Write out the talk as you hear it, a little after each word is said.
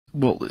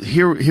Well,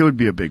 here would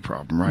be a big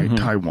problem, right?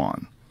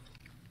 Taiwan.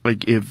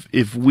 Like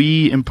if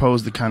we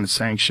impose the kind of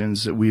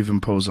sanctions that we've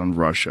imposed on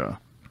Russia,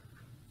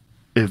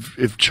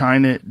 if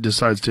China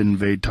decides to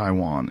invade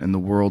Taiwan and the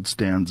world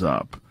stands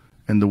up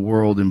and the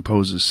world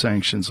imposes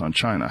sanctions on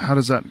China, how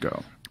does that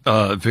go?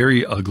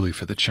 Very ugly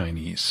for the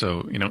Chinese.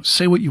 So,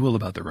 say what you will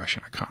about the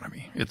Russian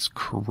economy. It's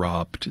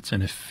corrupt, it's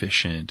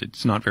inefficient,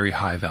 it's not very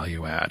high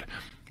value add,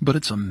 but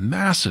it's a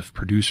massive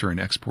producer and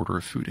exporter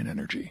of food and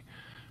energy.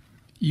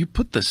 You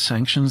put the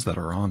sanctions that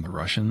are on the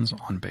Russians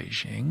on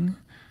Beijing,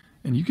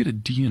 and you get a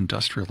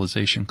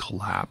deindustrialization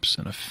collapse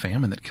and a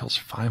famine that kills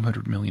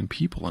 500 million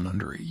people in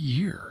under a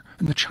year.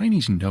 And the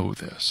Chinese know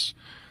this.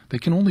 They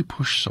can only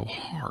push so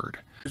hard.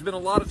 There's been a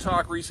lot of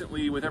talk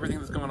recently with everything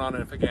that's going on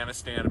in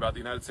Afghanistan about the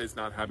United States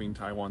not having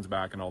Taiwan's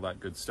back and all that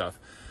good stuff.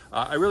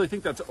 I really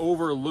think that's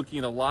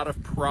overlooking a lot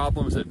of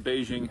problems that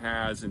Beijing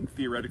has in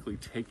theoretically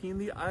taking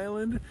the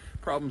island,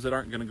 problems that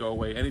aren't going to go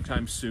away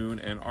anytime soon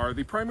and are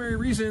the primary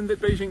reason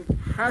that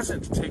Beijing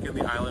hasn't taken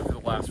the island for the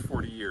last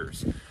 40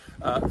 years.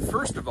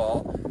 First of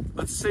all,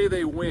 let's say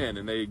they win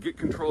and they get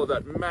control of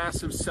that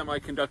massive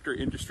semiconductor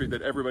industry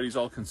that everybody's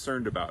all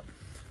concerned about.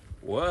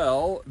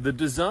 Well, the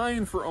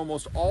design for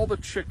almost all the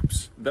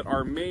chips that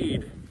are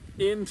made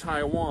in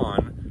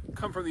Taiwan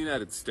come from the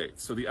United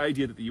States. So the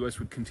idea that the U.S.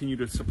 would continue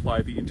to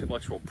supply the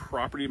intellectual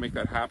property to make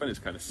that happen is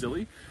kind of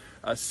silly.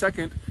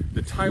 Second,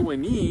 the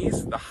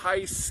Taiwanese, the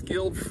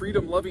high-skilled,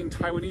 freedom-loving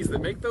Taiwanese that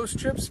make those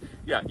chips,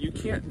 yeah, you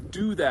can't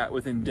do that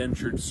with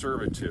indentured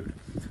servitude.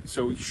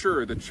 So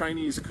sure, the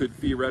Chinese could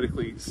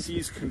theoretically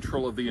seize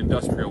control of the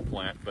industrial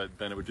plant, but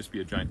then it would just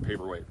be a giant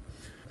paperweight.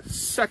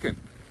 Second,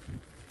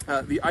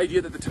 the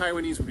idea that the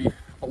Taiwanese would be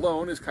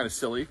alone is kind of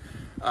silly.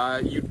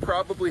 You'd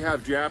probably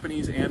have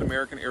Japanese and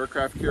American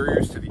aircraft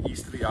carriers to the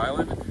east of the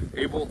island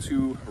able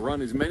to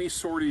run as many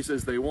sorties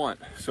as they want.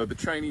 So the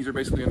Chinese are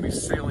basically going to be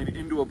sailing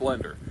into a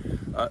blender.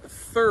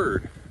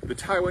 Third, the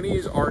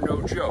Taiwanese are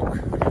no joke.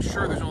 I mean,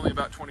 sure, there's only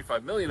about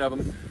 25 million of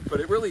them,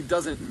 but it really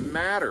doesn't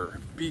matter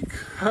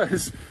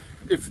because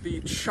if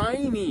the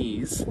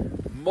Chinese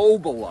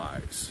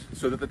mobilize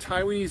so that the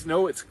Taiwanese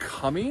know it's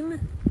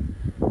coming,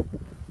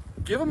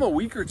 give them a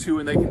week or two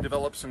and they can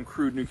develop some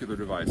crude nuclear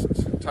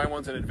devices.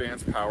 Taiwan's an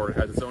advanced power. It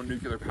has its own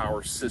nuclear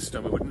power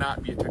system. It would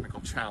not be a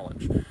technical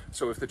challenge.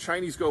 So if the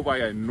Chinese go by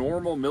a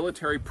normal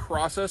military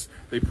process,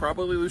 they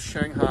probably lose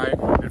Shanghai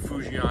and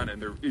Fujian,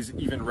 and there is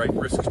even right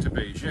risk to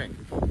Beijing.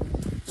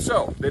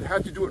 So they'd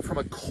have to do it from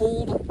a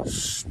cold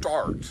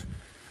start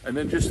and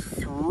then just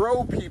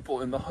throw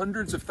people in the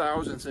hundreds of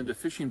thousands into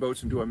fishing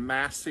boats and do a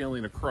mass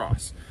sailing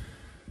across.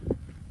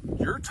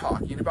 You're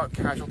talking about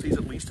casualties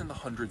at least in the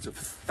hundreds of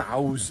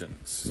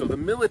thousands. So the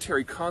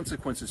military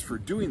consequences for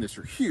doing this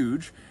are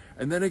huge.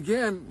 And then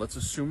again, let's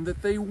assume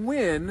that they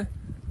win.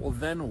 Well,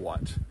 then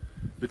what?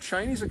 The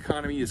Chinese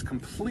economy is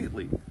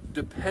completely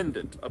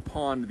dependent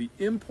upon the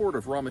import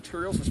of raw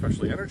materials,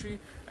 especially energy,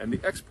 and the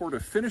export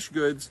of finished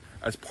goods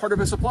as part of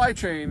a supply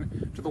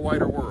chain to the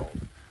wider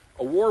world.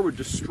 A war would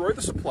destroy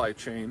the supply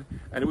chain,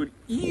 and it would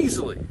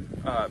easily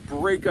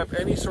break up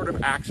any sort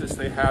of access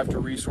they have to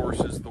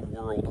resources the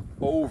world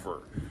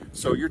over.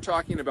 So you're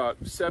talking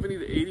about 70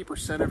 to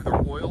 80% of their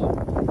oil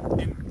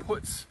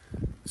inputs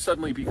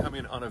suddenly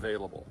becoming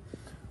unavailable.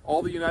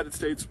 All the United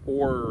States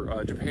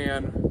or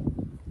Japan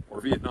or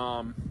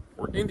Vietnam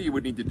or India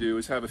would need to do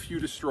is have a few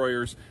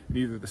destroyers in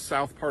either the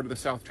south part of the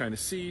South China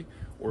Sea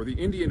or the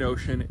Indian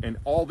Ocean, and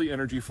all the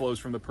energy flows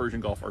from the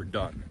Persian Gulf are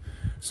done.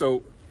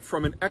 So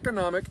from an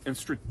economic and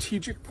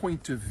strategic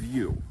point of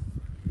view,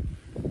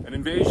 an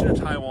invasion of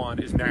Taiwan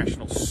is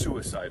national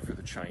suicide for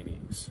the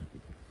Chinese.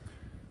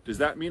 Does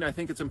that mean I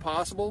think it's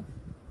impossible?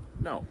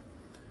 No.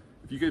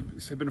 If you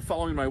have been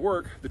following my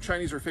work, the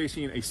Chinese are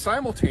facing a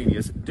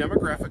simultaneous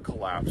demographic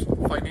collapse,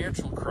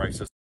 financial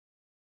crisis,